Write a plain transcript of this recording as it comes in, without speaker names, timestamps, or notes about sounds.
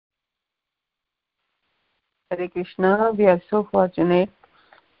Hare Krishna. We are so fortunate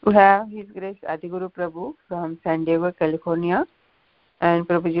to have His Grace Adiguru Prabhu from San Diego, California. And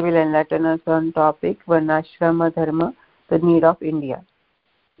Prabhuji will enlighten us on topic Varnashrama Dharma, the need of India,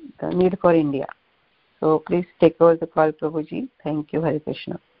 the need for India. So please take over the call, Prabhuji. Thank you. Hare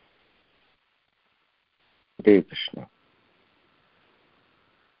Krishna. Hare Krishna.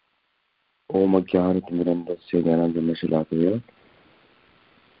 Om Ajnanatirmirandasya Jnananjana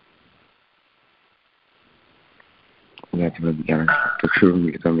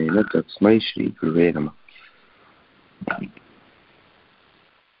Chakshurumilitamena Tasmai Shri Guruve Namah.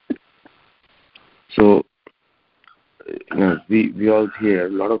 So, we all hear a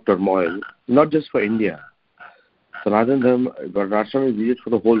lot of turmoil, not just for India. Sanatana Dharma, Varnashrama is needed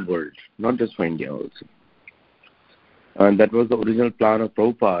for the whole world, not just for India also. And that was the original plan of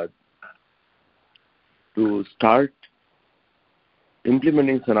Prabhupada, to start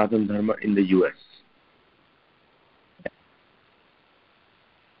implementing Sanatana Dharma in the US.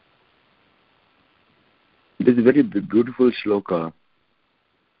 There is a very beautiful shloka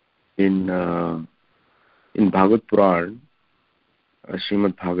in Bhagavad Puran,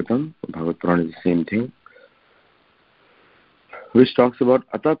 Srimad Bhagavatam. Bhagavad Puran is the same thing, which talks about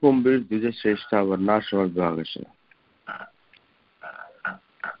Ata Pumbir Dvija Shrestha Varnashrama Vibhagasya.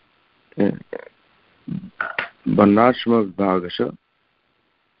 Varnashrama Vibhagasya,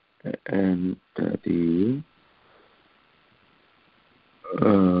 and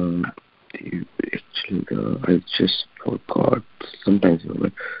I just forgot. Sometimes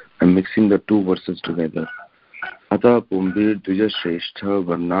I'm mixing the two verses together. Ata Pumbir Dvija Shrestha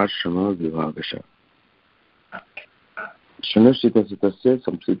Varnashrama Vibhagasya. Shanashita Sitasya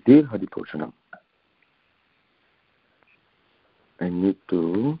Samsiddhir Haripushanam. I need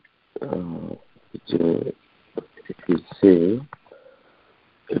to if you say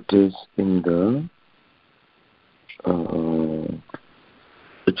it is in the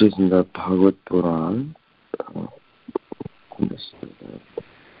Bhagavad Puran.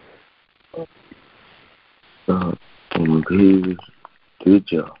 Pumbir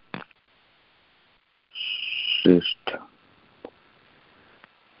Dvija Shrestha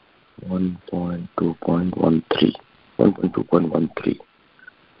 1.2.13. 1.2.13.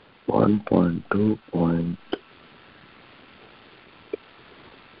 1.2.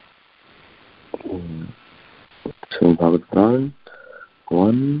 So Bhagavad Puran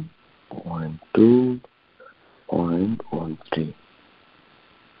 1.2.13.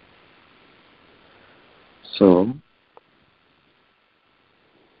 So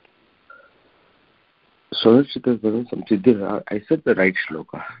I said the right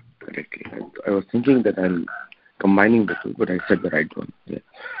shloka correctly. I was thinking that I'm combining the two, but I said the right one. Yeah.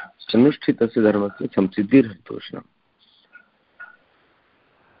 Sanushthitasya dharmasya samsiddhir haritoshanam.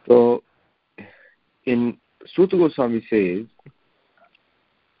 So, in Suta Goswami says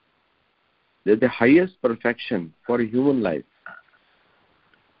that the highest perfection for a human life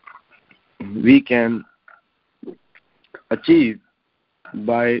we can achieve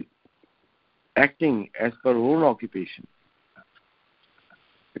by acting as per our own occupation,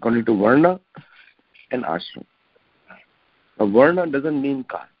 according to Varna and Ashram. Now, Varna doesn't mean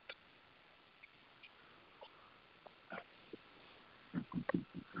caste.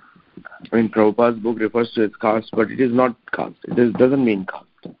 I mean, Prabhupada's book refers to it as caste, but it is not caste. It doesn't mean caste.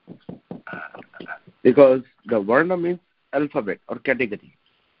 Because the Varna means alphabet or category.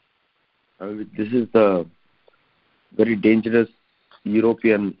 This is the very dangerous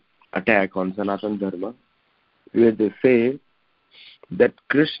European attack on Sanatana Dharma, where they say that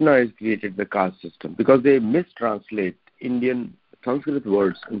Krishna has created the caste system, because they mistranslate Indian Sanskrit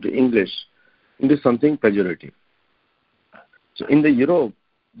words into English into something pejorative. So in the Europe,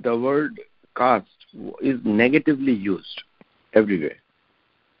 the word caste is negatively used everywhere,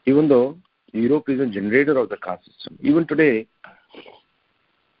 even though Europe is a generator of the caste system. Even today,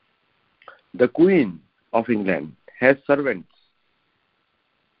 the Queen of England has servants.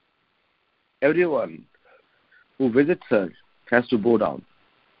 Everyone who visits her has to bow down,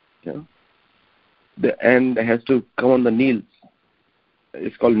 and has to come on the knees.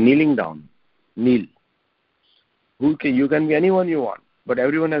 It's called kneeling down. Kneel. You can be anyone you want, but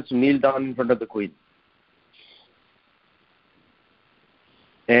everyone has to kneel down in front of the Queen.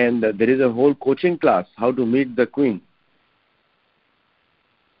 And there is a whole coaching class how to meet the Queen.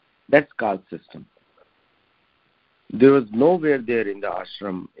 That's caste system. There was nowhere there in the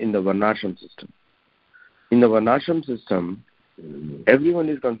ashram, in the Varnashram system. In the Varnashram system, everyone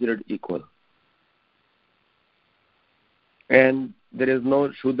is considered equal. And there is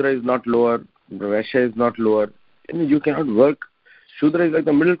no, Shudra is not lower, Vaishya is not lower. And you cannot work. Shudra is like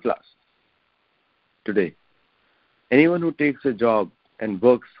the middle class today. Anyone who takes a job and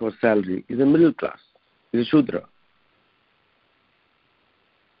works for salary is a middle class, is a Shudra.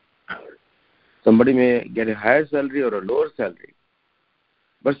 Somebody may get a higher salary or a lower salary,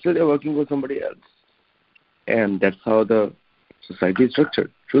 but still they're working for somebody else. And that's how the society is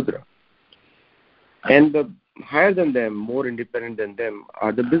structured, Shudra. And the higher than them, more independent than them,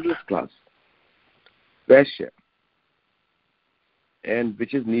 are the business class, Vaishya, and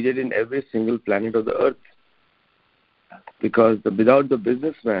which is needed in every single planet of the earth. Because without the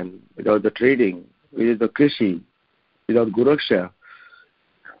businessman, without the trading, without the Krishi, without Guraksha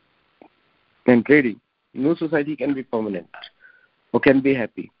and trading, no society can be permanent or can be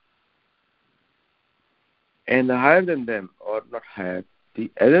happy. And the higher than them, or not higher,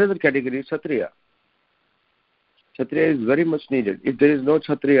 the other category is Kshatriya. Kshatriya is very much needed. If there is no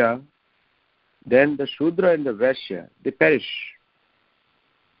Kshatriya, then the Shudra and the Vaishya, they perish.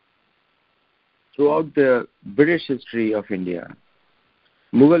 Throughout the British history of India,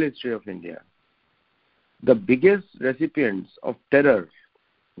 Mughal history of India, the biggest recipients of terror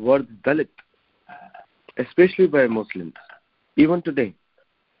were Dalit, especially by Muslims. Even today,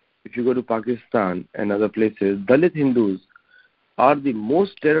 if you go to Pakistan and other places, Dalit Hindus are the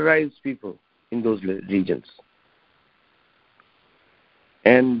most terrorized people in those regions.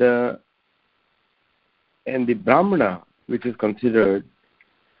 And the Brahmana, which is considered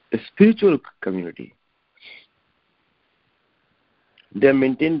a spiritual community, they are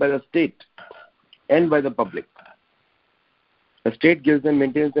maintained by the state and by the public. The state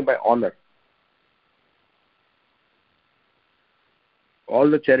maintains them by honor. All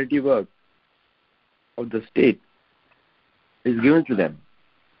the charity work of the state is given to them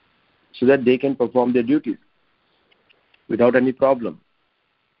so that they can perform their duties without any problem.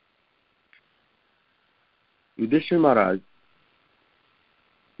 Yudhishthira Maharaj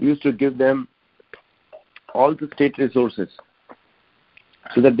used to give them all the state resources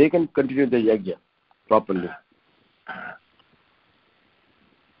so that they can continue the yajna properly.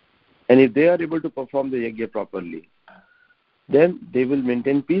 And if they are able to perform the yajna properly, then they will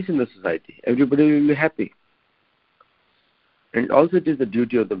maintain peace in the society. Everybody will be happy. And also it is the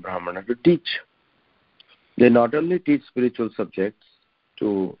duty of the Brahmana to teach. They not only teach spiritual subjects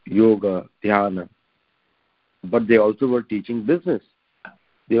to yoga, dhyana, but they also were teaching business.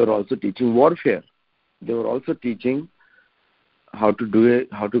 They were also teaching warfare. They were also teaching how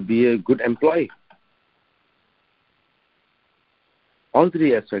to be a good employee. All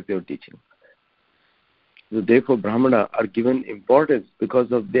three aspects they were teaching. So therefore, Brahmana are given importance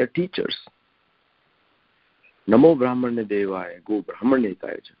because of their teachers. Namo Brahmane Devaya, Go Brahmane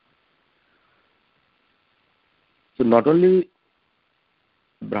Tayaja. So not only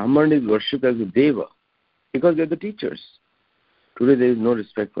Brahman is worshipped as a Deva, because they are the teachers. Today there is no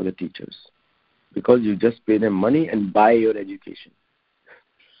respect for the teachers, because you just pay them money and buy your education.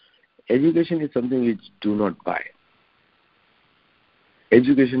 Education is something which do not buy.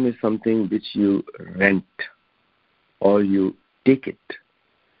 Education is something which you rent or you take it,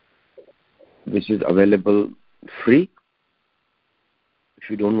 which is available free. If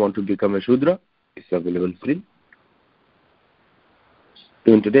you don't want to become a Shudra, it's available free.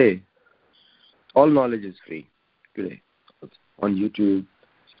 Even today, all knowledge is free today. On YouTube,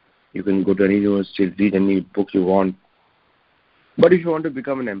 you can go to any university, read any book you want. But if you want to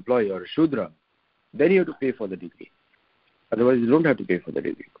become an employee or a Shudra, then you have to pay for the degree. Otherwise, you don't have to pay for the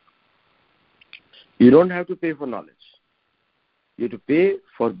degree. You don't have to pay for knowledge. You have to pay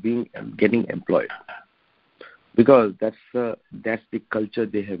for getting employed. Because that's the culture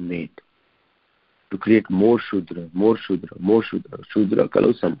they have made. To create more Shudra, more Shudra, more Shudra. Shudra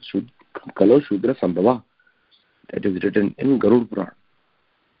Kalo Shudra Sambhava. That is written in Garuda Purana.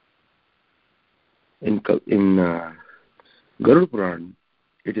 In Garuda Purana,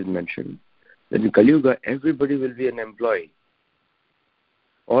 it is mentioned that in Kali Yuga, everybody will be an employee.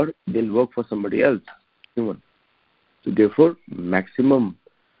 Or they'll work for somebody else. Human. So therefore, maximum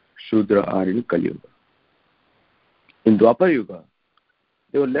Shudra are in Kali Yuga. In Dwapar Yuga,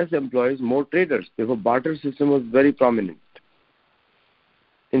 there were less employees, more traders. Therefore, barter system was very prominent.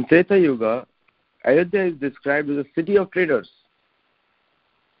 In Treta Yuga, Ayodhya is described as a city of traders.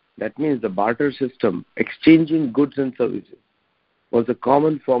 That means the barter system, exchanging goods and services, was a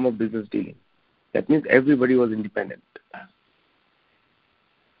common form of business dealing. That means everybody was independent.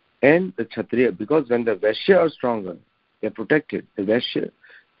 And the Kshatriya, because when the Vaishya are stronger, they are protected. The Vaishya,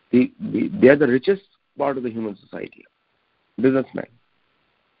 they are the richest part of the human society. Businessmen.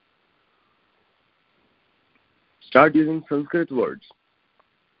 Start using Sanskrit words,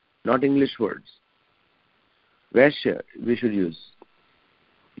 not English words. Vaishya, we should use.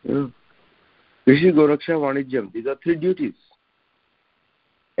 We Krishi, Goraksha, Vanijyam. These are 3 duties.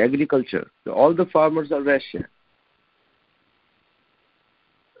 Agriculture. All the farmers are Vaishya.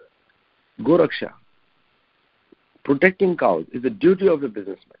 Goraksha. Protecting cows is the duty of a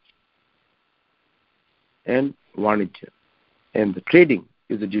businessman. And Vanijya. And the trading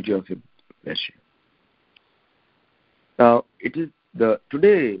is the duty of a Vaishya. Now, it is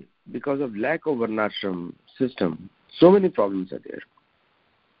today, because of lack of Varnashram system, so many problems are there.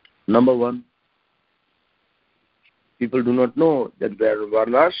 Number 1, people do not know that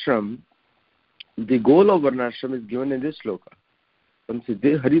Varnashram, the goal of Varnashram is given in this sloka.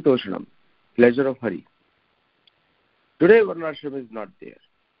 Samsiddhe Haritoshanam, pleasure of Hari. Today Varnashram is not there.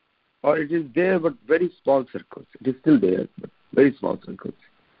 Or it is there but very small circles. It is still there, but very small circles.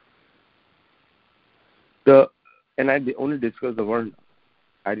 And I only discussed the Varna.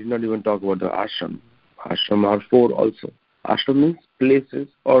 I did not even talk about the ashram. Ashram are 4 also. Ashram means places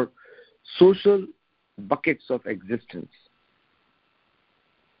or social buckets of existence.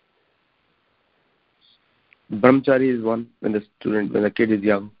 Brahmachari is one when the kid is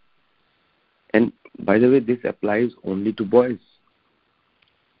young. And by the way, this applies only to boys.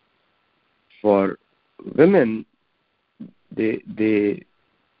 For women,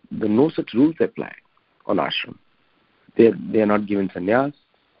 no such rules apply on ashram. They are not given sannyas.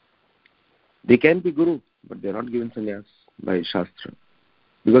 They can be guru, but they are not given sannyas by Shastra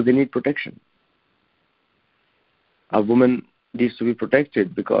because they need protection. A woman needs to be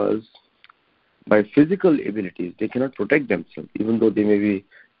protected because by physical abilities they cannot protect themselves, even though they may be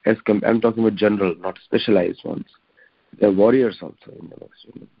I'm talking about general, not specialized ones. There are warriors also in the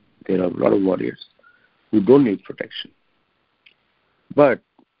West. There are a lot of warriors who don't need protection. But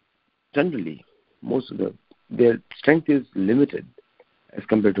generally, most of their strength is limited as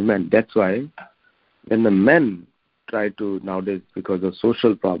compared to men. That's why when the men try to nowadays, because of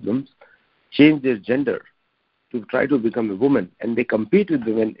social problems, change their gender to try to become a woman, and they compete with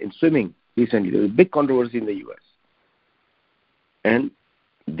women in swimming recently. There was a big controversy in the US. And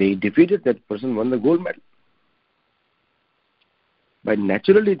they defeated that person, won the gold medal. But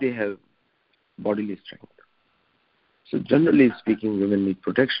naturally they have bodily strength. So generally speaking, women need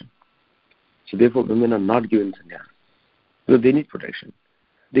protection. So therefore women are not given sannyas. Because they need protection.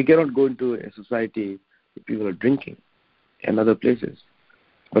 They cannot go into a society where people are drinking and other places.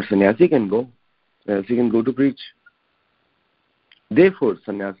 But sannyasi can go. Sannyasi can go to preach. Therefore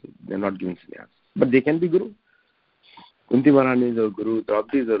sannyasi, they are not given sannyas. But they can be guru. Kunti Maharani is our guru,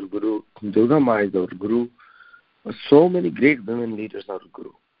 Draupadi is our guru, Durga Ma is our guru. So many great women leaders are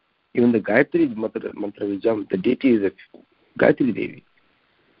guru. Even the Gayatri Mantra Vijam, the deity is a Gayatri Devi.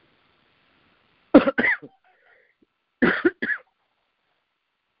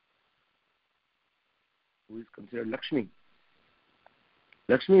 Who is considered Lakshmi.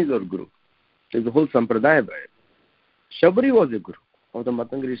 Lakshmi is our guru. There's a whole sampradaya by it. Shabari was a guru of the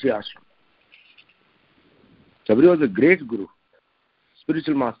Matanga Rishi ashram. Shabari was a great guru,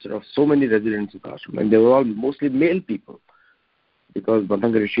 spiritual master of so many residents of ashram, and they were all mostly male people because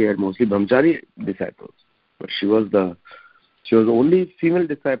Matanga Rishi had mostly brahmachari disciples. But she was the only female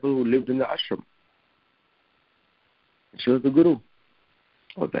disciple who lived in the ashram. She was the guru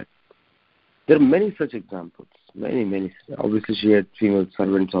of that. There are many such examples, many. Obviously, she had female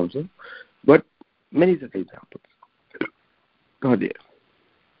servants also, but many such examples. Oh dear.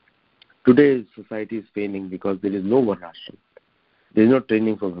 Today's society is failing because there is no varnashram. There is no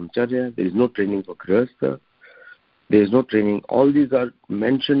training for brahmacharya. There is no training for grihastha. There is no training. All these are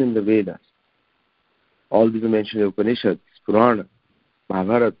mentioned in the Vedas. All these are mentioned in Upanishads, Purana,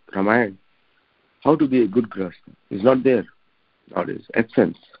 Mahabharata, Ramayana. How to be a good grihastha is not there nowadays.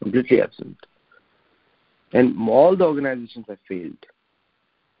 Absent, completely absent. And all the organizations have failed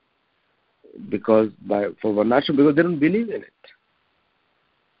for varnashram, because they don't believe in it.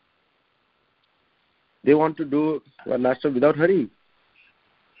 They want to do varnashram without Hari.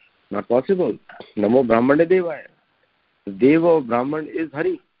 Not possible. Namo Brahmane Devaya. The Deva of Brahman is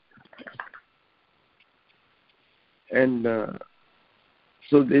Hari. And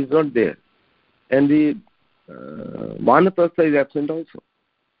so it is not there. And the Vanaprastha is absent also.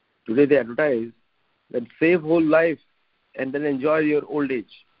 Today they advertise that save whole life and then enjoy your old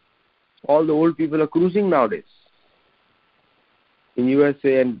age. All the old people are cruising nowadays in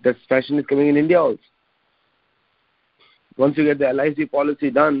USA, and that fashion is coming in India also. Once you get the LIC policy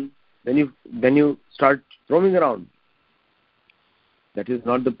done, then you start roaming around. That is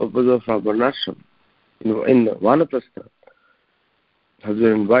not the purpose of varnashram. In Vanaprastha,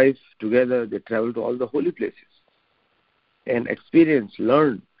 husband and wife together, they travel to all the holy places and experience,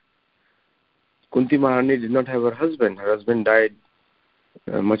 learn. Kunti Maharani did not have her husband. Her husband died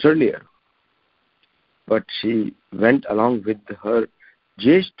much earlier. but she went along with her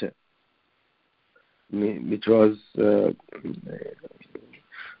Jeshta, which was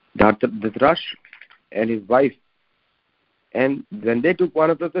Dhritarashtra and his wife. And when they took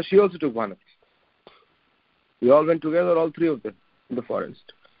Vanaprastha, she also took Vanaprastha. We all went together, all three of them, in the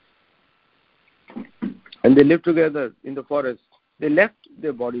forest. And they lived together in the forest. They left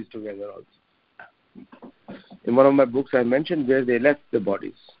their bodies together also. In one of my books I mentioned where they left their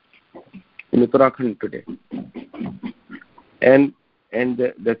bodies. In Uttarakhand today. And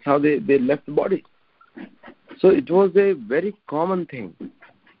that's how they left the body. So it was a very common thing.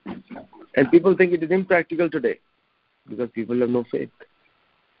 And people think it is impractical today because people have no faith.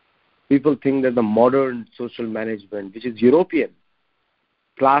 People think that the modern social management, which is European,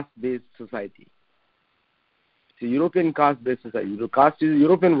 class-based society. It's a European caste-based society. Caste is a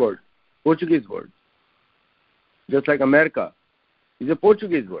European word, Portuguese word. Just like America is a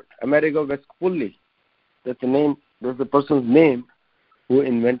Portuguese word. Amerigo Vespucci. That's the name. That's the person's name who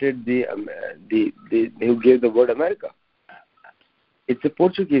invented who gave the word America. It's a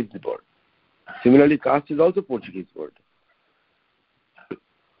Portuguese word. Similarly, caste is also a Portuguese word.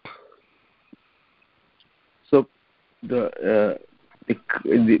 So the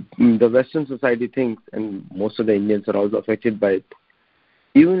Western society thinks, and most of the Indians are also affected by it,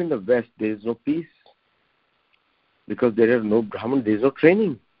 even in the West there is no peace because there are no Brahman, there is no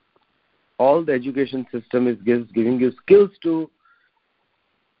training. All the education system is giving you skills to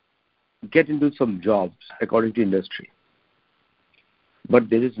get into some jobs according to industry. But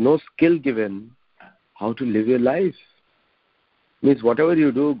there is no skill given how to live your life. Means whatever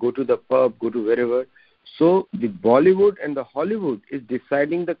you do, go to the pub, go to wherever. So the Bollywood and the Hollywood is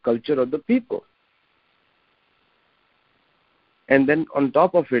deciding the culture of the people. And then on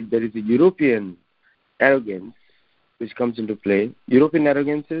top of it, there is a European arrogance which comes into play. European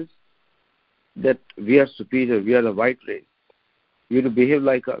arrogance is that we are superior, we are the white race. You have to behave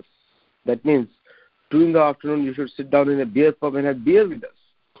like us. That means 2 in the afternoon you should sit down in a beer pub and have beer with us.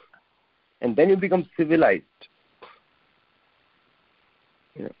 And then you become civilized.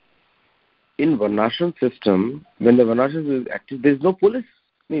 You know. In Varnashram system, when the Varnashram is active, there is no police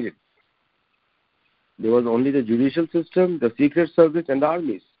needed. There was only the judicial system, the secret service and the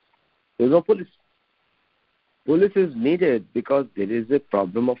armies. There is no police. Police is needed because there is a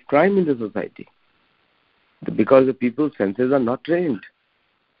problem of crime in the society. Because the people's senses are not trained.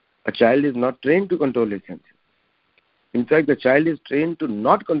 A child is not trained to control his senses. In fact, the child is trained to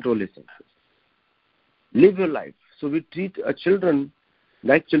not control his senses. Live your life. So we treat children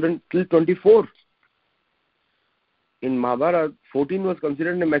like children till 24. In Mahabharata, 14 was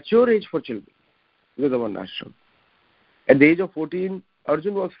considered a mature age for children because of Varnashram. At the age of 14,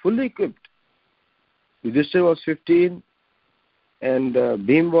 Arjun was fully equipped. Yudhishthira was 15, and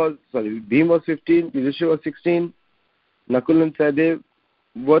Bhim was 15, Yudhishthira was 16, Nakul and Sahadev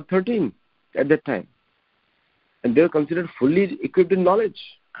were 13 at that time. And they were considered fully equipped in knowledge.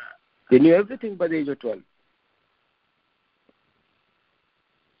 They knew everything by the age of 12.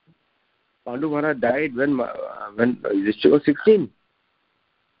 Pandu Maharaj died when Yudhishthira was 16.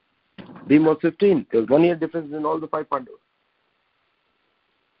 Bhim was 15. There was 1 year difference in all the 5 Pandavas.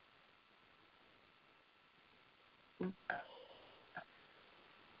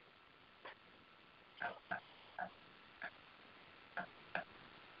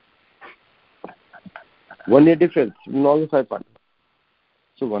 One year difference in all the 5 Pandavas.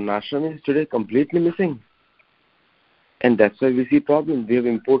 So Varnashram is today completely missing. And that's why we see problems. We have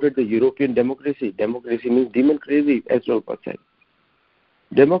imported the European democracy. Democracy means demon crazy, as Prabhupada said.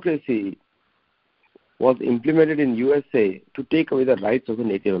 Democracy was implemented in USA to take away the rights of the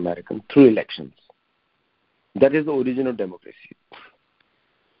Native American through elections. That is the origin of democracy.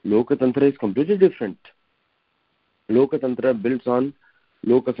 Lokatantra is completely different. Lokatantra builds on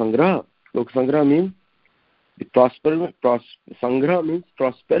Lokasangraha. Lokasangraha means Sangraha means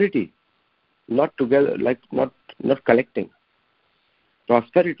prosperity, not together, like not collecting.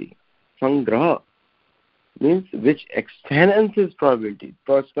 Prosperity, Sangraha, means which enhances prosperity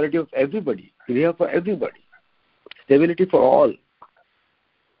of everybody, kriya for everybody, stability for all.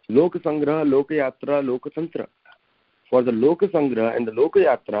 Lokasangraha, Lokayatra, Lokatantra. For the Lokasangraha and the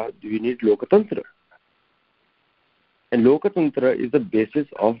Lokayatra, we need Lokatantra. And Lokatantra is the basis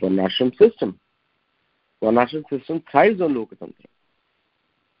of Varnashram system. Varnashram system thrives on Lokatantra.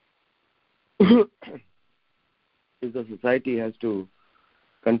 If the society has to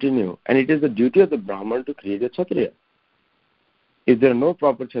continue, and it is the duty of the Brahman to create a Kshatriya. If there are no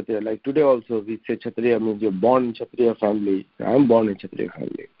proper Kshatriya, like today also we say Kshatriya means you're born in Kshatriya family. I am born in Kshatriya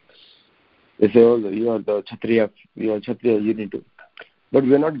family. They say, oh, you are the Kshatriya, you are Kshatriya, you need to. But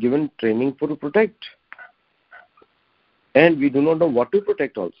we are not given training to protect. And we do not know what to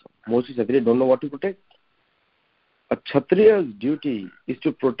protect also. Most Kshatriyas don't know what to protect. A Kshatriya's duty is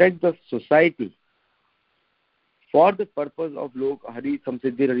to protect the society for the purpose of Lok Hari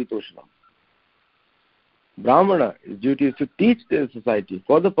Samsiddhi Haritoshanam. Brahmana's duty is to teach their society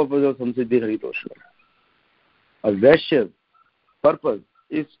for the purpose of Samsiddhi Haritoshanam. A Vaishya's purpose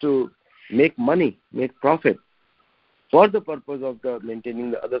is to make money, make profit for the purpose of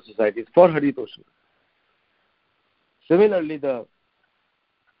maintaining the other societies for Haritoshanam. Similarly, the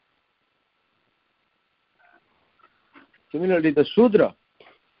Shudra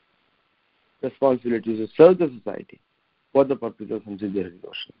responsibility is to serve the society for the purpose of Samsiddhi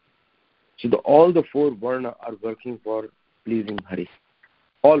Haritoshanam. So all the four Varna are working for pleasing Hari.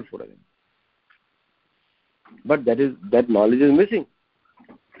 All four of them. But that knowledge is missing.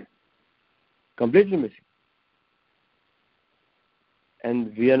 Completely missing.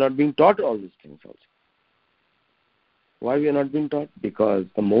 And we are not being taught all these things also. Why we are not being taught? Because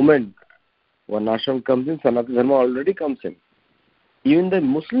the moment Varnashram comes in, Sanatana Dharma already comes in. Even the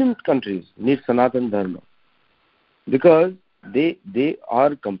Muslim countries need Sanatana Dharma. Because they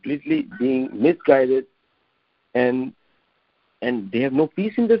are completely being misguided and they have no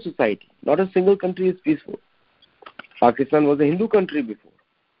peace in their society. Not a single country is peaceful. Pakistan was a Hindu country before.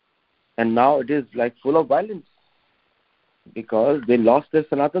 And now it is like full of violence. Because they lost their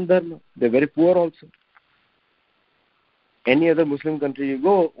Sanatana Dharma. They're very poor also. Any other Muslim country you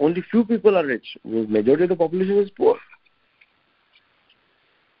go, only few people are rich. The majority of the population is poor.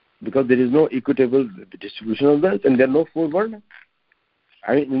 Because there is no equitable distribution of wealth and there are no four Varna.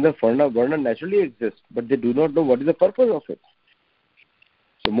 I mean, in the Varna naturally exists, but they do not know what is the purpose of it.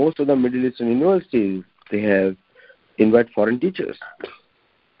 So most of the Middle Eastern universities, they invite foreign teachers.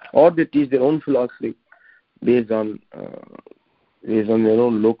 Or they teach their own philosophy based on their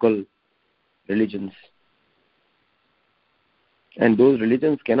own local religions. And those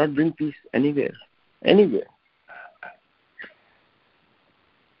religions cannot bring peace anywhere.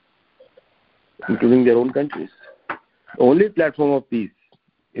 Including their own countries. The only platform of peace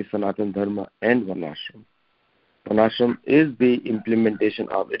is Sanatana Dharma and Varnashram. Varnashram is the implementation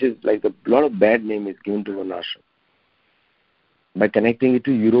of it. Is like a lot of bad name is given to Varnashram by connecting it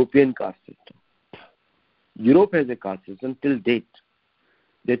to European caste system. Europe has a caste system till date.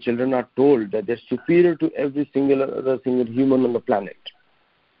 Their children are told that they're superior to every other single human on the planet.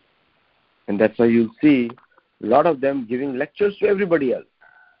 And that's why you'll see a lot of them giving lectures to everybody else.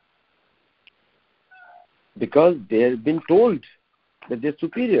 Because they have been told that they're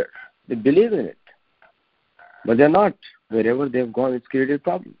superior. They believe in it. But they're not. Wherever they've gone, it's created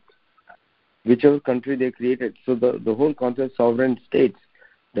problems. Whichever country they created. So the whole concept of sovereign states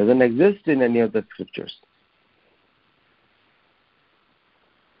doesn't exist in any of the scriptures.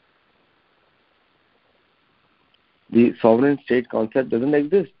 The sovereign state concept doesn't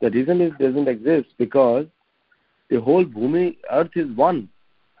exist. The reason it doesn't exist because the whole Bhumi, earth is one.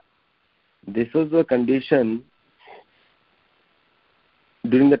 This was the condition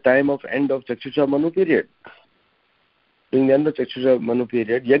during the time of end of Chakshusha Manu period. During the end of Chakshusha Manu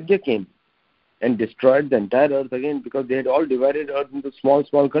period, Yajna came and destroyed the entire earth again because they had all divided earth into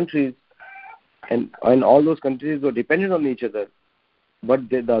small countries and all those countries were dependent on each other. But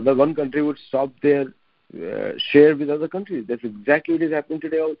the other one country would stop their share with other countries. That's exactly what is happening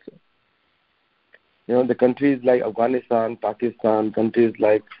today also. The countries like Afghanistan, Pakistan, countries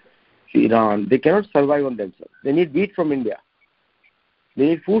like Iran, they cannot survive on themselves. They need wheat from India. They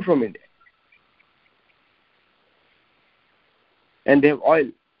need food from India. And they have oil.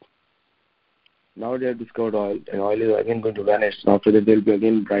 Now they have discovered oil, and oil is again going to vanish. After that, they'll be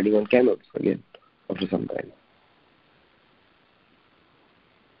again riding on camels again after some time.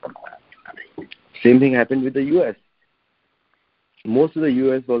 Same thing happened with the US. Most of the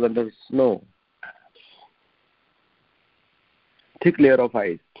US was under snow. Thick layer of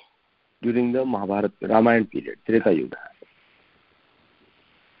ice during the Mahabharata, Ramayana period, Treta Yuga.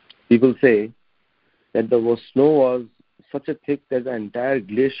 People say that the snow was such a thick that the entire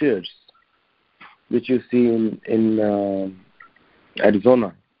glaciers, which you see in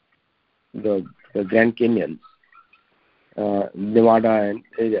Arizona, the Grand Canyons, Nevada and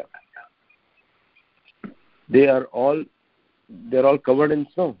area, they're all covered in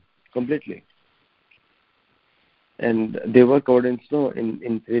snow completely. And they were covered in snow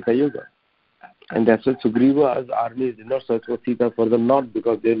in Treta Yuga. And that's why Sugriva's armies did not search for Sita further north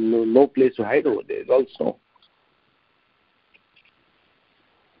because there is no place to hide over there. It's all snow.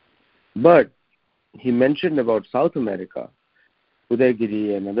 But he mentioned about South America,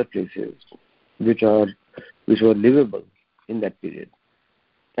 Udaygiri and other places which were livable in that period.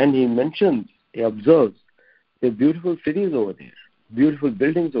 And he observes There are beautiful cities over there, beautiful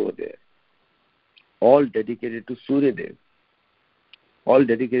buildings over there, all dedicated to Surya Dev, all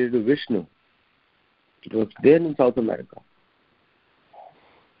dedicated to Vishnu. It was there in South America.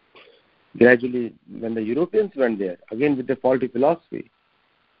 Gradually, when the Europeans went there, again with the faulty philosophy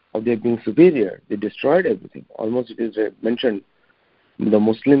of their being superior, they destroyed everything. Almost, it is mentioned, the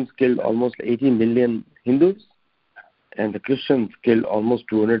Muslims killed almost 80 million Hindus, and the Christians killed almost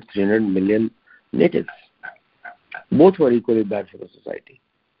 200, 300 million natives. Both were equally bad for the society.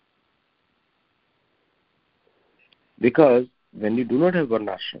 Because when you do not have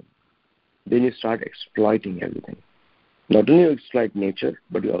varnashram, then you start exploiting everything. Not only you exploit nature,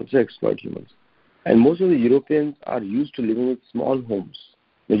 but you also exploit humans. And most of the Europeans are used to living with small homes,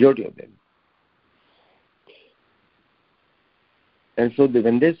 majority of them. And so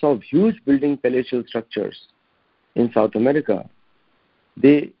when they saw huge building palatial structures in South America,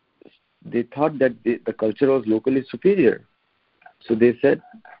 they thought that the culture was locally superior. So they said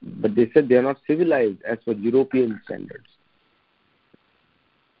they are not civilized as per European standards.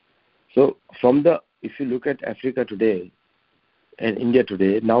 So if you look at Africa today and India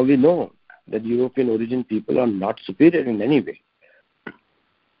today, now we know that European origin people are not superior in any way.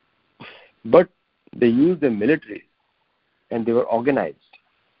 But they used the military and they were organized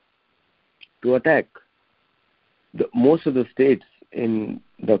to attack. Most of the states in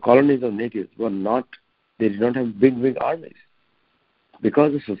the colonies of natives they did not have big armies,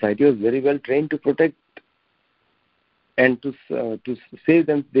 because the society was very well trained to protect and to save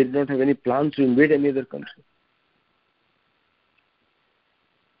them. They did not have any plans to invade any other country.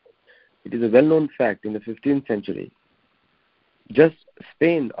 It is a well-known fact in the 15th century, just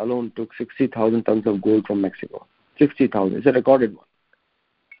Spain alone took 60,000 tons of gold from Mexico. 60,000. It's a recorded one.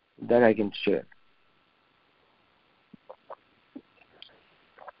 That I can share.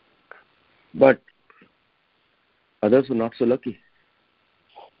 But others were not so lucky.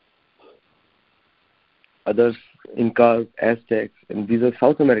 Others, Incas, Aztecs, and these are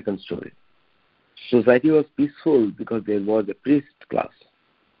South American stories. Society was peaceful because there was a priest class,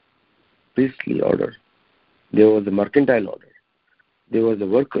 priestly order. There was a mercantile order. There was the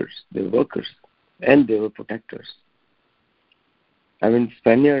workers, and there were protectors. I mean,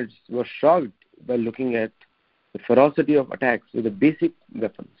 Spaniards were shocked by looking at the ferocity of attacks with the basic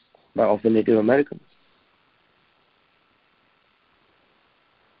weapons of the Native Americans.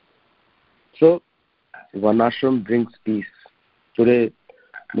 So, Varnashram brings peace. Today,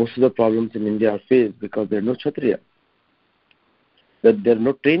 most of the problems in India are faced because there are no Kshatriya. That there is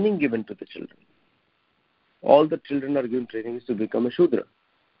no training given to the children. All the children are given training is to become a Shudra,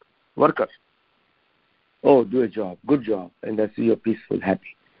 worker. Oh, do a job, good job, and that's you're peaceful,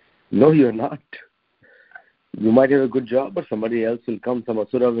 happy. No, you're not. You might have a good job, but somebody else will come, some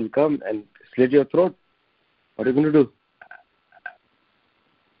Asura will come and slit your throat. What are you going to do?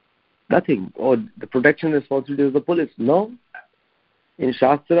 Nothing. Oh, the protection responsibility is the police. No. In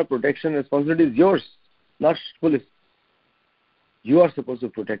Shastra, protection responsibility is yours, not police. You are supposed to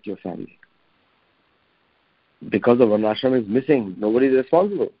protect your family. Because the Varnashram is missing, nobody is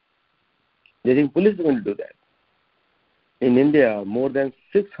responsible. They think police is going to do that. In India, more than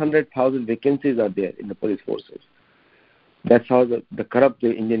 600,000 vacancies are there in the police forces. That's how the corrupt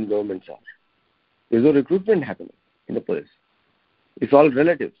the Indian governments are. There's no recruitment happening in the police. It's all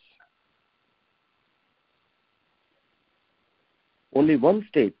relatives. Only one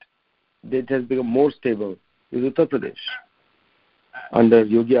state that has become more stable is Uttar Pradesh. Under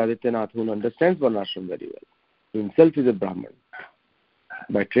Yogi Adityanath, who understands Varnashram very well. He himself is a Brahmin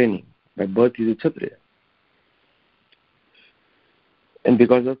by training. By birth, he is a Kshatriya. And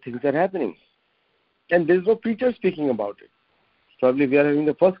because of things are happening. And there is no preacher speaking about it. Probably we are having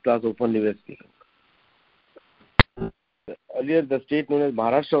the first class openly we are speaking. Earlier, the state known as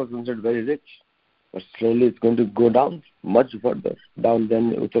Maharashtra was considered very rich. But slowly it's going to go down much further, down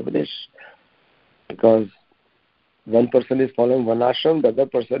than Uttar Pradesh. Because one person is following Varnashram, the other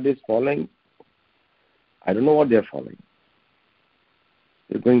person is following, I don't know what they are following.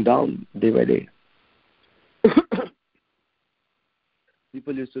 They're going down day by day.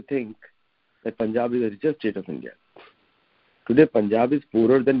 People used to think that Punjab is the richest state of India. Today, Punjab is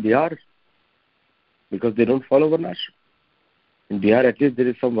poorer than Bihar because they don't follow Varnashram. In Bihar, at least there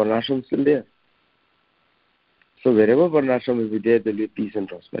is some Varnashram still there. So wherever Varnashram will be there will be peace and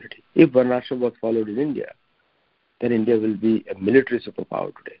prosperity. If Varnashram was followed in India, then India will be a military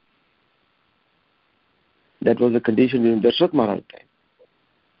superpower today. That was the condition during Dashrath Maharaj time.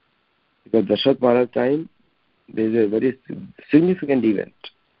 Because Dashrath Maharaj time, there is a very significant event.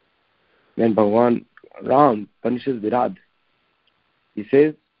 When Bhagavan Ram punishes Virad, he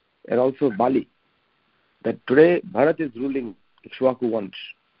says, and also Bali, that today Bharat is ruling Ikshvaku Vansh,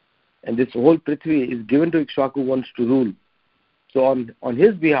 and this whole Prithvi is given to Ikshvaku Vansh to rule. So on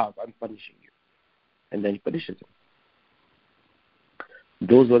his behalf, I'm punishing you. And then he punishes him.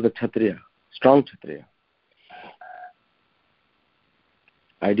 Those were the Kshatriya, strong Kshatriya.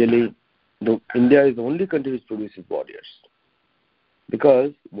 Ideally, India is the only country which produces warriors.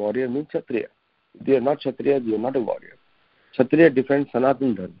 Because warrior means Kshatriya. If you are not Kshatriya, you are not a warrior. Kshatriya defends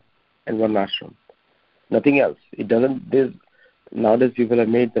Sanatana Dharma and Varnashram. Nothing else. It doesn't. Nowadays people have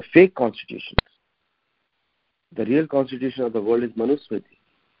made the fake constitutions. The real constitution of the world is Manusmriti.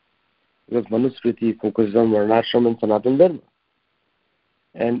 Because Manusmriti focuses on Varnashram and Sanatana Dharma.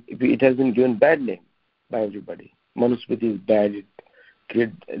 And it has been given bad name by everybody. Manusmriti is bad.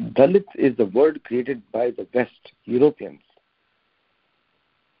 Dalit is the word created by the West, Europeans.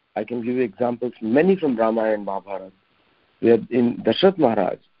 I can give you examples, many from Ramayana and Mahabharata, where in Dashrath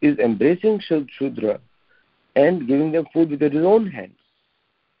Maharaj is embracing Shudra and giving them food with his own hands,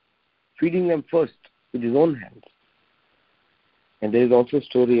 feeding them first with his own hands. And there is also a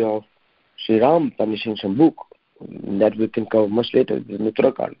story of Sri Ram punishing Shambhuk that we can cover much later. This is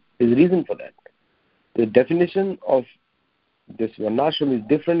Uttarakhand. There is a reason for that. The definition of this Varnashram is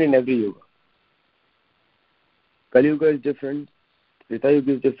different in every yuga. Kali Yuga is different, Treta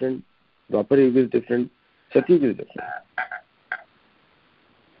Yuga is different, Dwapar Yuga is different, Satyuga is different.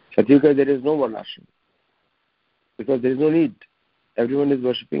 Satyuga there is no Varnashram because there is no need. Everyone is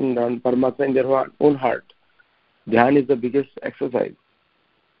worshipping Paramatma in their own heart. Dhyan is the biggest exercise,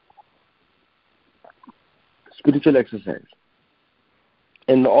 spiritual exercise,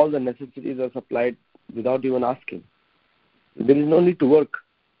 and all the necessities are supplied without even asking. There is no need to work.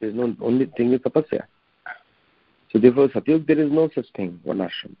 There is no only thing is tapasya. So therefore, Satyuga there is no such thing,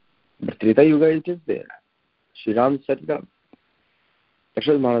 Varnashram. But Treta Yuga it is there. Sri Ram set it up.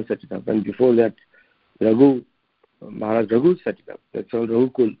 Dashrath Maharaj set it up. And before that, Maharaj Raghu set it up. That's all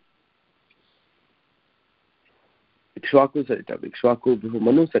Raghukul. Ikshvaku set it up. Ikshvaku before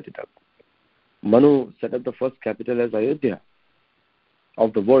Manu set it up. Manu set up the first capital as Ayodhya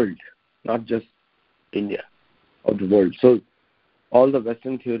of the world, not just India, of the world. So all the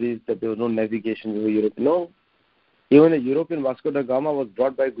Western theories that there was no navigation over Europe, no. Even a European Vasco da Gama was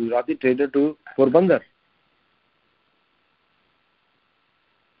brought by Gujarati trader to Porbandar.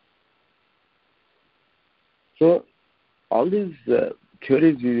 So all these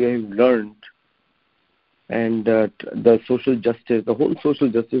theories we have learned, and the social justice, the whole social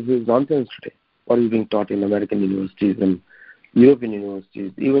justice is nonsense today. What is being taught in American universities and European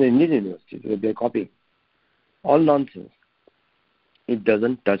universities, even Indian universities, where they are copying. All nonsense. It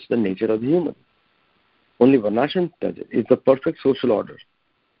doesn't touch the nature of the human. Only Varnashram does it. It's the perfect social order.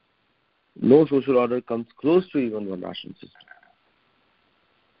 No social order comes close to even Varnashram system.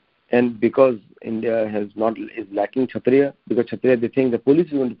 And because India is lacking Kshatriya, because Kshatriya they think the police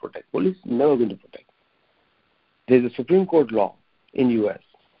is going to protect. Police is never going to protect. There is a Supreme Court law in US.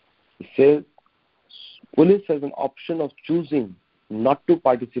 It says police has an option of choosing not to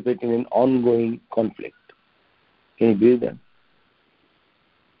participate in an ongoing conflict. Can you believe that?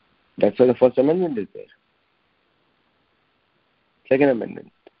 That's why the First Amendment is there. Second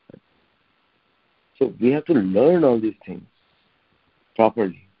Amendment. So we have to learn all these things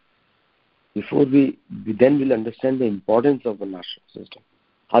properly before we then will understand the importance of the Varnashram system,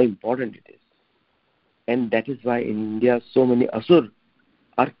 how important it is. And that is why in India so many Asur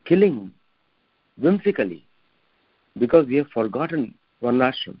are killing whimsically, because we have forgotten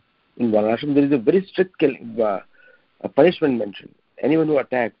Varnashram. In Varnashram there is a very strict killing, a punishment mentioned. Anyone who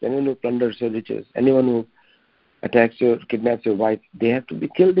attacks, anyone who plunders your riches, anyone who kidnaps your wife, they have to be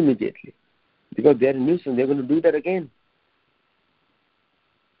killed immediately. Because they are a nuisance, they are going to do that again.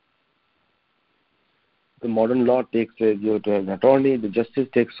 The modern law takes you to an attorney, the justice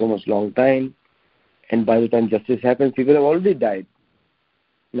takes so much long time, and by the time justice happens, people have already died,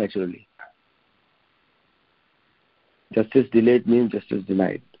 naturally. Justice delayed means justice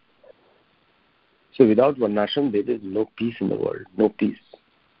denied. So without Varnashram, there is no peace in the world, no peace.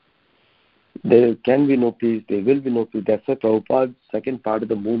 There can be no peace, there will be no peace. That's why Prabhupada's second part of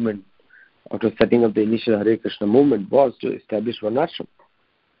the movement, after setting up the initial Hare Krishna movement, was to establish Varnashram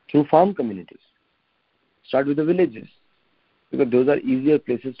through farm communities. Start with the villages, because those are easier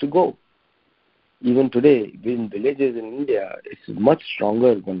places to go. Even today, in villages in India, it's much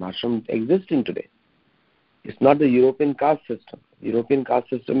stronger Varnashram existing today. It's not the European caste system. European caste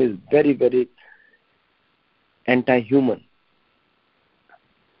system is very, very anti-human.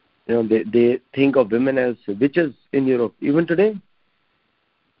 They think of women as witches in Europe. Even today,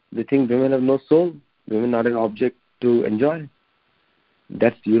 they think women have no soul. Women are an object to enjoy.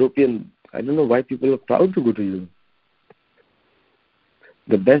 That's European I don't know why people are proud to go to Europe.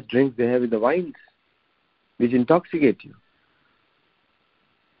 The best drinks they have is the wines, which intoxicate you.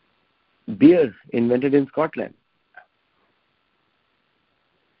 Beer invented in Scotland.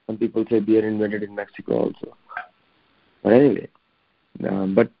 Some people say beer invented in Mexico also. But anyway,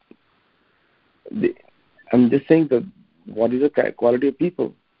 I'm just saying that what is the quality of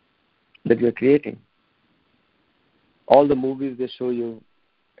people that we are creating? All the movies they show you,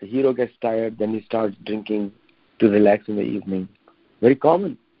 a hero gets tired, then he starts drinking to relax in the evening. Very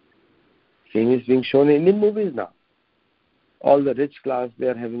common. Same is being shown in Indian movies now. All the rich class, they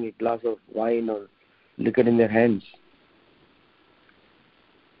are having a glass of wine or liquor in their hands.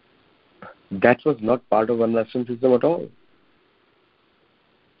 That was not part of Varnashram system at all.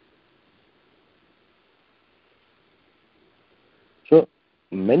 So,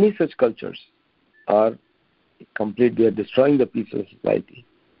 many such cultures are complete, they are destroying the peace of society.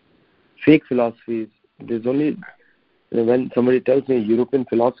 Fake philosophies, there's only, when somebody tells me European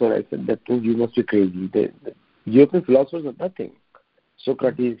philosopher, I said, that means you must be crazy. The European philosophers are nothing.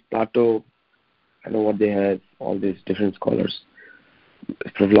 Socrates, Plato, I know what they have, all these different scholars.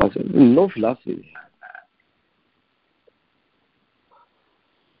 Philosophers, no philosophy.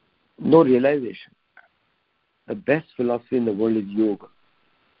 No realization. The best philosophy in the world is yoga.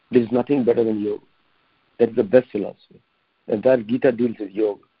 There is nothing better than yoga. That's the best philosophy. The entire Gita deals with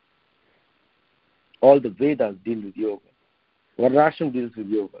yoga. All the Vedas deal with yoga. Varnashram deals with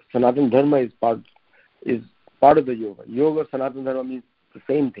yoga. Sanatana Dharma is part of the yoga. Yoga, Sanatana Dharma means the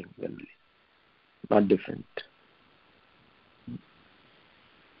same thing generally, not different.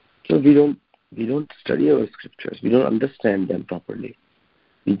 So we don't study our scriptures. We don't understand them properly.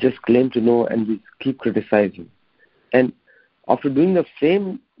 We just claim to know and we keep criticizing. And after doing the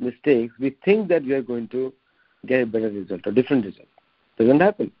same mistakes, we think that we are going to get a better result, a different result. Doesn't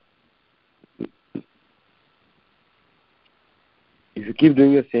happen. If you keep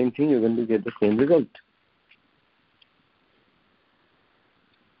doing the same thing, you're going to get the same result.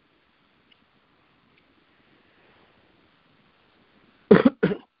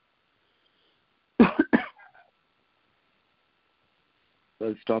 So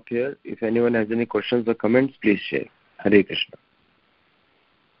I'll stop here. If anyone has any questions or comments, please share. Hare Krishna.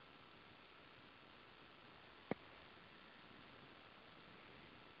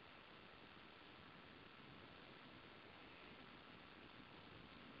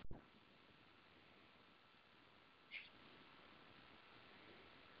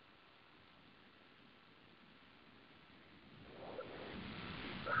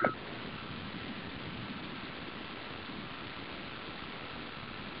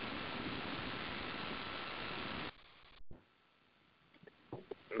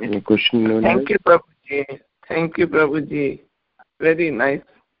 Any question? Thank you, Prabhuji. Thank you, Prabhuji. Very nice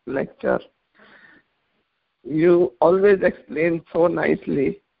lecture. You always explain so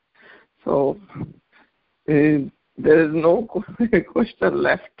nicely. So there is no question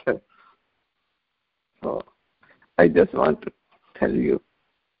left. So I just want to tell you,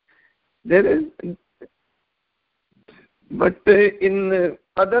 there is, but in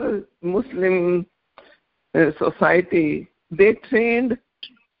other Muslim society, they trained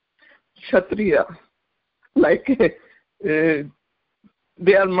Kshatriya, like they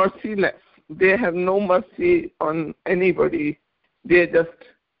are merciless. They have no mercy on anybody. They just,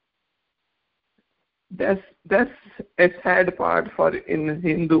 that's a sad part for in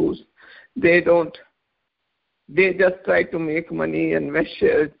Hindus. They just try to make money and wish.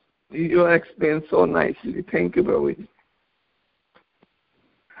 You explained so nicely. Thank you, Prabhuji.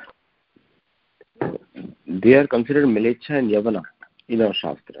 They are considered Mleccha and Yavana in our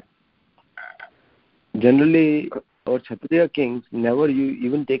Shastra. Generally, our Kshatriya kings never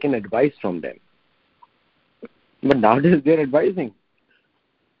even taken advice from them. But nowadays they are advising.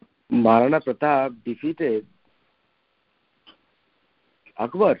 Maharana Pratap defeated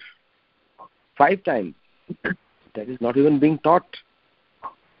Akbar 5 times. That is not even being taught.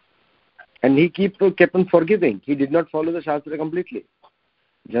 And he kept on forgiving. He did not follow the Shastra completely.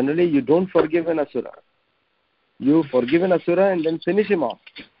 Generally, you don't forgive an Asura. You forgive an Asura and then finish him off.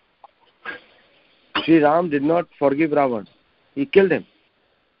 Sri Ram did not forgive Ravan. He killed him.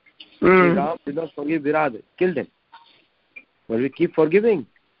 Sri Ram did not forgive Virad. Killed him. But we keep forgiving.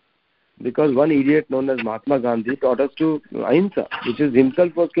 Because one idiot known as Mahatma Gandhi taught us to ahimsa, which is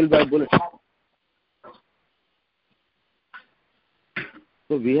himself was killed by a bullet.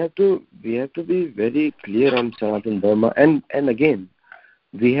 So we have to be very clear on Sanatana Dharma. And again,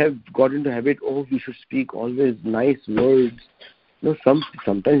 we have got into habit, we should speak always nice words. No,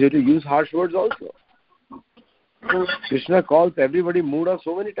 sometimes you have to use harsh words also. Krishna calls everybody Muda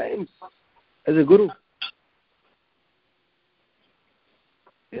so many times. as a guru.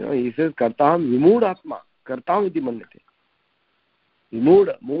 He says, Kartaham vimud atma, kartam iti manyate.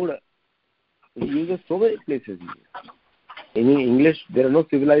 Vimud. He uses so many places. In English, there are no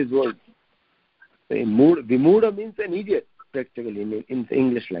civilized words. Vimuda means an idiot, practically, in the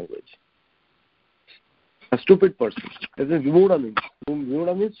English language. A stupid person. That's what Vimuda means.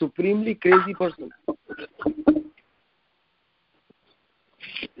 Vimuda means supremely crazy person.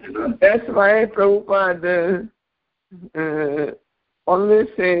 That's why Prabhupada always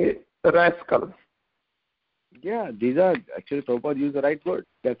say rascal. Yeah, these are, actually Prabhupada used the right word.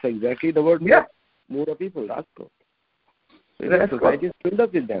 That's exactly the word. Yeah. Mura people, rascal. Society is filled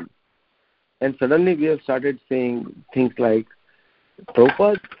up with them. And suddenly we have started saying things like,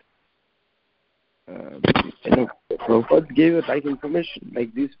 Prabhupada gave the right information.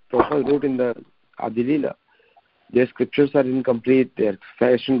 Like this Prabhupada wrote in the Adi Leela. Their scriptures are incomplete, they are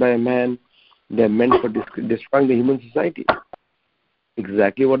fashioned by a man, they are meant for destroying the human society.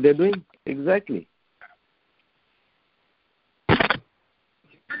 Exactly what they are doing. Exactly.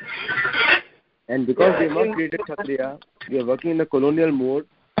 And because we have not created Kshatriya, we are working in the colonial mode,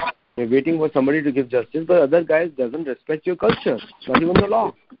 we are waiting for somebody to give justice, but other guys doesn't respect your culture, not even the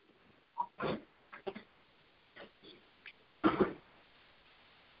law.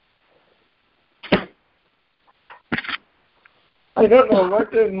 I don't know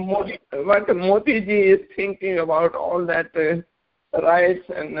what Modi ji is thinking about all that rights,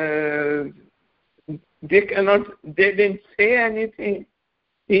 and they didn't say anything.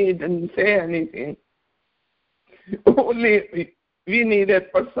 He didn't say anything. Only we need a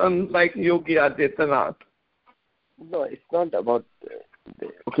person like Yogi Adityanath. No, it's not about...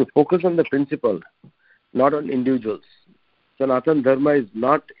 focus on the principle, not on individuals. Sanatana Dharma is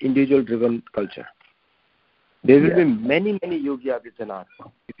not individual-driven culture. There will be many, many Yogi Adityanath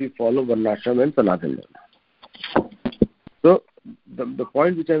if you follow Varnashram and Sanatana Dharma. So, the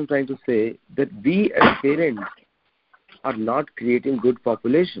point which I am trying to say, that we as parents are not creating good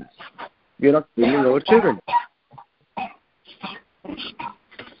populations. We are not training our children.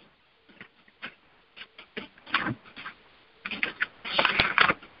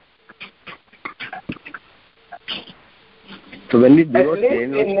 So when we do not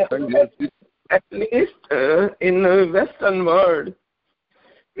train our children, at least in the Western world,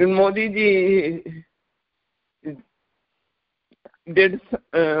 when Modi ji did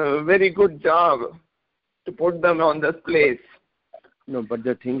a very good job to put them on this place. No, but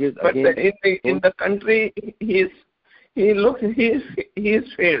the thing is, but again, in the country, he is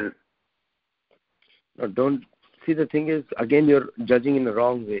failed. No, don't see. The thing is, again, you're judging in the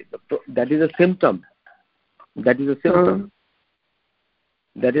wrong way. That is a symptom. That is a symptom.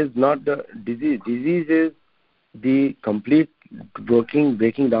 That is not the disease. Disease is the complete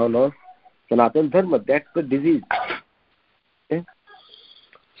breaking down of Sanatana Dharma. That's the disease. Okay?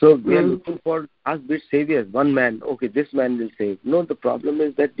 So we are looking for last bit saviors. One man, okay, this man will save. No, the problem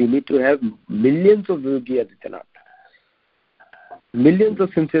is that we need to have millions of Yogi Adityanath. Millions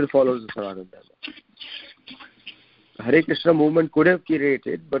of sincere followers of Sanatana Dharma. Hare Krishna movement could have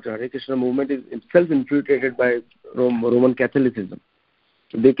created, but Hare Krishna movement is itself infiltrated by Roman Catholicism.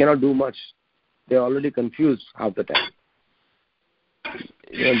 They cannot do much. They are already confused half the time.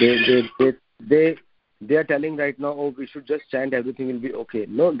 They are telling right now, oh, we should just chant, everything will be okay.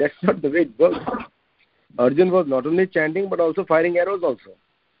 No, that's not the way it works. Arjun was not only chanting but also firing arrows also.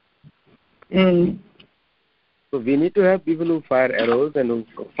 So we need to have people who fire arrows and who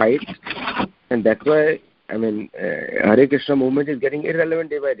fight, and that's why Hare Krishna movement is getting irrelevant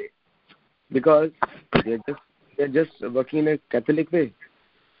day by day, because they're just working in a Catholic way.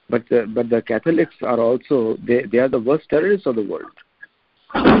 But the Catholics are also they are the worst terrorists of the world.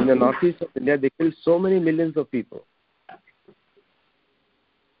 In the northeast of India, they kill so many millions of people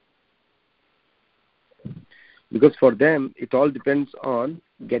because for them it all depends on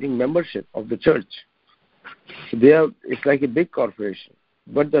getting membership of the church. So it's like a big corporation.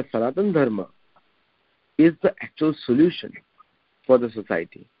 But the Sanatana Dharma is the actual solution for the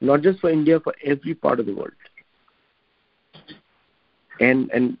society, not just for India, for every part of the world.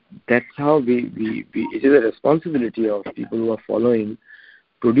 And that's how it is a responsibility of people who are following,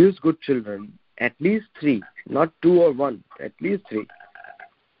 produce good children, at least 3, not 2 or 1, at least 3.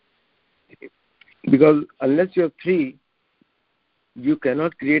 Because unless you have 3, you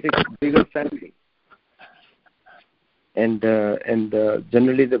cannot create a bigger family. And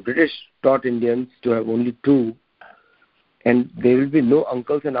generally the British taught Indians to have only 2, and there will be no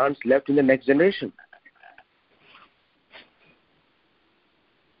uncles and aunts left in the next generation.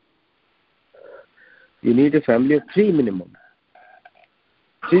 You need a family of 3 minimum.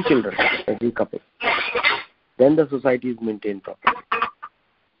 3 children, every couple. Then the society is maintained properly.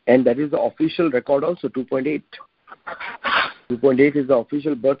 And that is the official record also, 2.8. 2.8 is the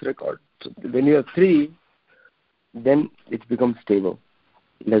official birth record. So when you have 3, then it becomes stable.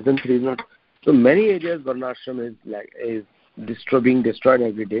 Less than 3 is not. So many areas Varnashram is being destroyed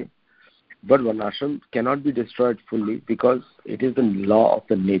every day. But Varnashram cannot be destroyed fully because it is the law of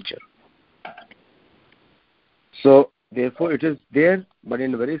the nature. So therefore it is there, but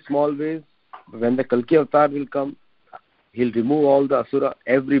in very small ways. When the Kalki Avatar will come, he'll remove all the Asura.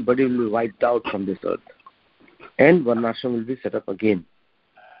 Everybody will be wiped out from this earth. And Varnashram will be set up again.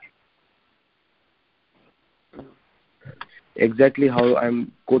 Exactly how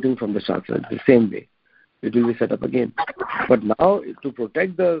I'm quoting from the Shastra, the same way. It will be set up again. But now, to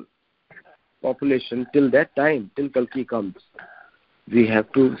protect the population till that time, till Kalki comes, we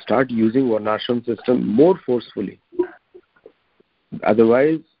have to start using Varnashram system more forcefully.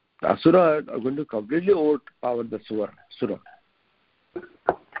 Otherwise, the Asura are going to completely overpower the Sura.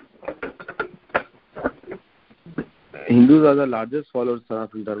 Hindus are the largest followers of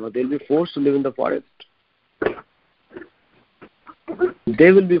Sanatana Dharma. They'll be forced to live in the forest.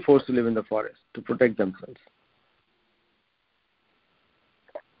 They will be forced to live in the forest to protect themselves.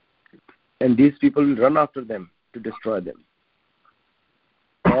 And these people will run after them to destroy them.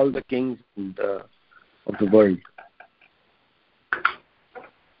 All the kings of the world.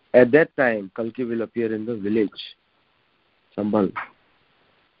 At that time, Kalki will appear in the village, Sambhal.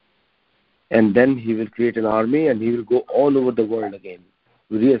 And then he will create an army and he will go all over the world again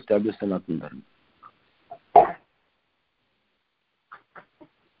to re-establish Sanatana Dharma.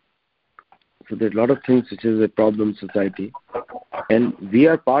 So there are a lot of things which is a problem in society. And we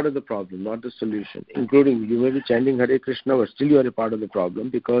are part of the problem, not the solution. Including, you may be chanting Hare Krishna, but still you are a part of the problem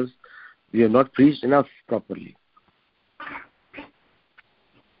because we have not preached enough properly.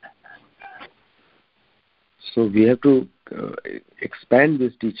 So we have to expand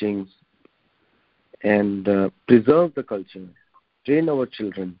these teachings and preserve the culture, train our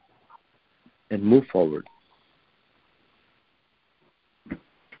children, and move forward.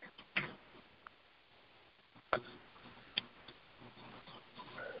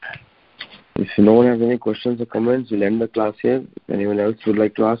 If no one has any questions or comments, we'll end the class here. If anyone else would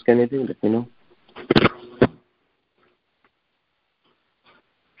like to ask anything, let me know.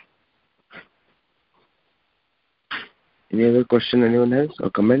 Any other question anyone has or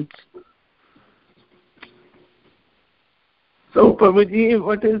comments? So, Prabhuji,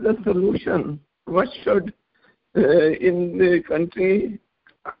 what is the solution? What should in the country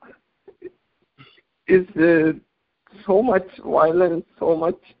is so much violence, so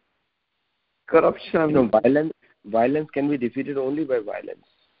much corruption? Violence can be defeated only by violence.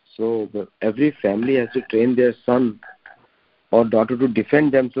 So every family has to train their son or daughter to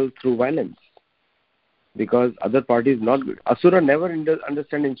defend themselves through violence. Because other party is not good. Asura never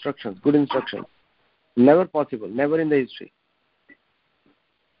understand instructions, good instructions. Never possible, never in the history.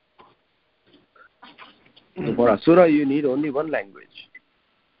 So for Asura, you need only one language.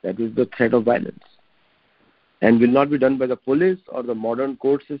 That is the threat of violence. And will not be done by the police or the modern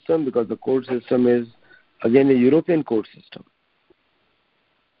court system, because the court system is, again, a European court system.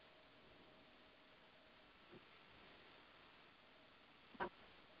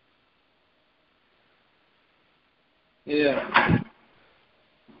 Yeah.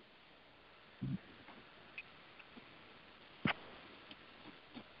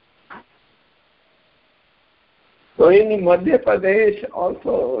 So in Madhya Pradesh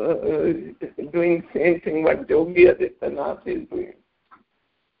also doing same thing what Yogi Adityanath is doing.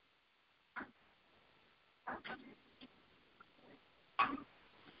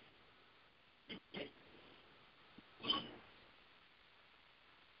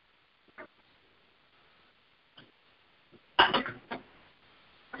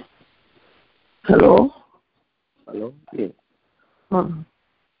 Hello? Hello? Yeah.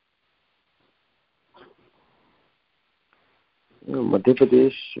 Madhya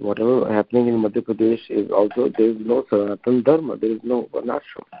Pradesh, whatever happening in Madhya Pradesh is also, there is no Sanatana Dharma, there is no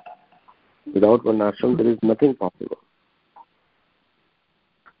Varnashram. Without Varnashram, there is nothing possible.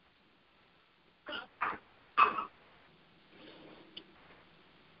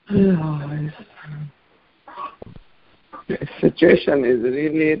 The situation is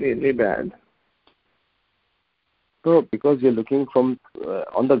really, really bad. So, because you're looking from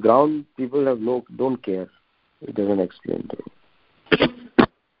on the ground, people don't care. It doesn't explain to you.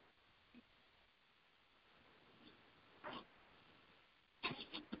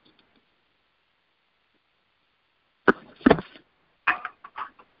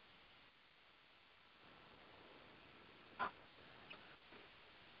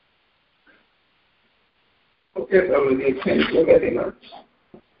 Okay, Prabhuji, thank you very much.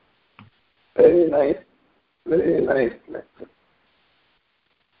 Very nice lecture.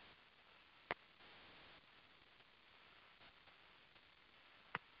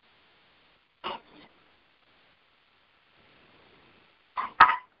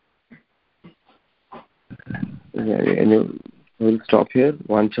 We'll stop here.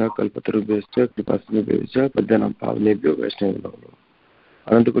 Vancha kalpatarubhyascha kripasindhubhyascha padyanam pavanebhyo vaishnavibhyo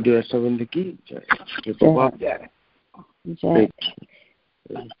Anantakoti Vaishnavavrinda ki jai. Jai.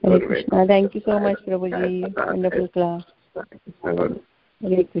 Hare Krishna. Thank you so much, Prabhuji. Wonderful class.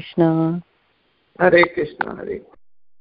 Hare Krishna. Hare Krishna. Hare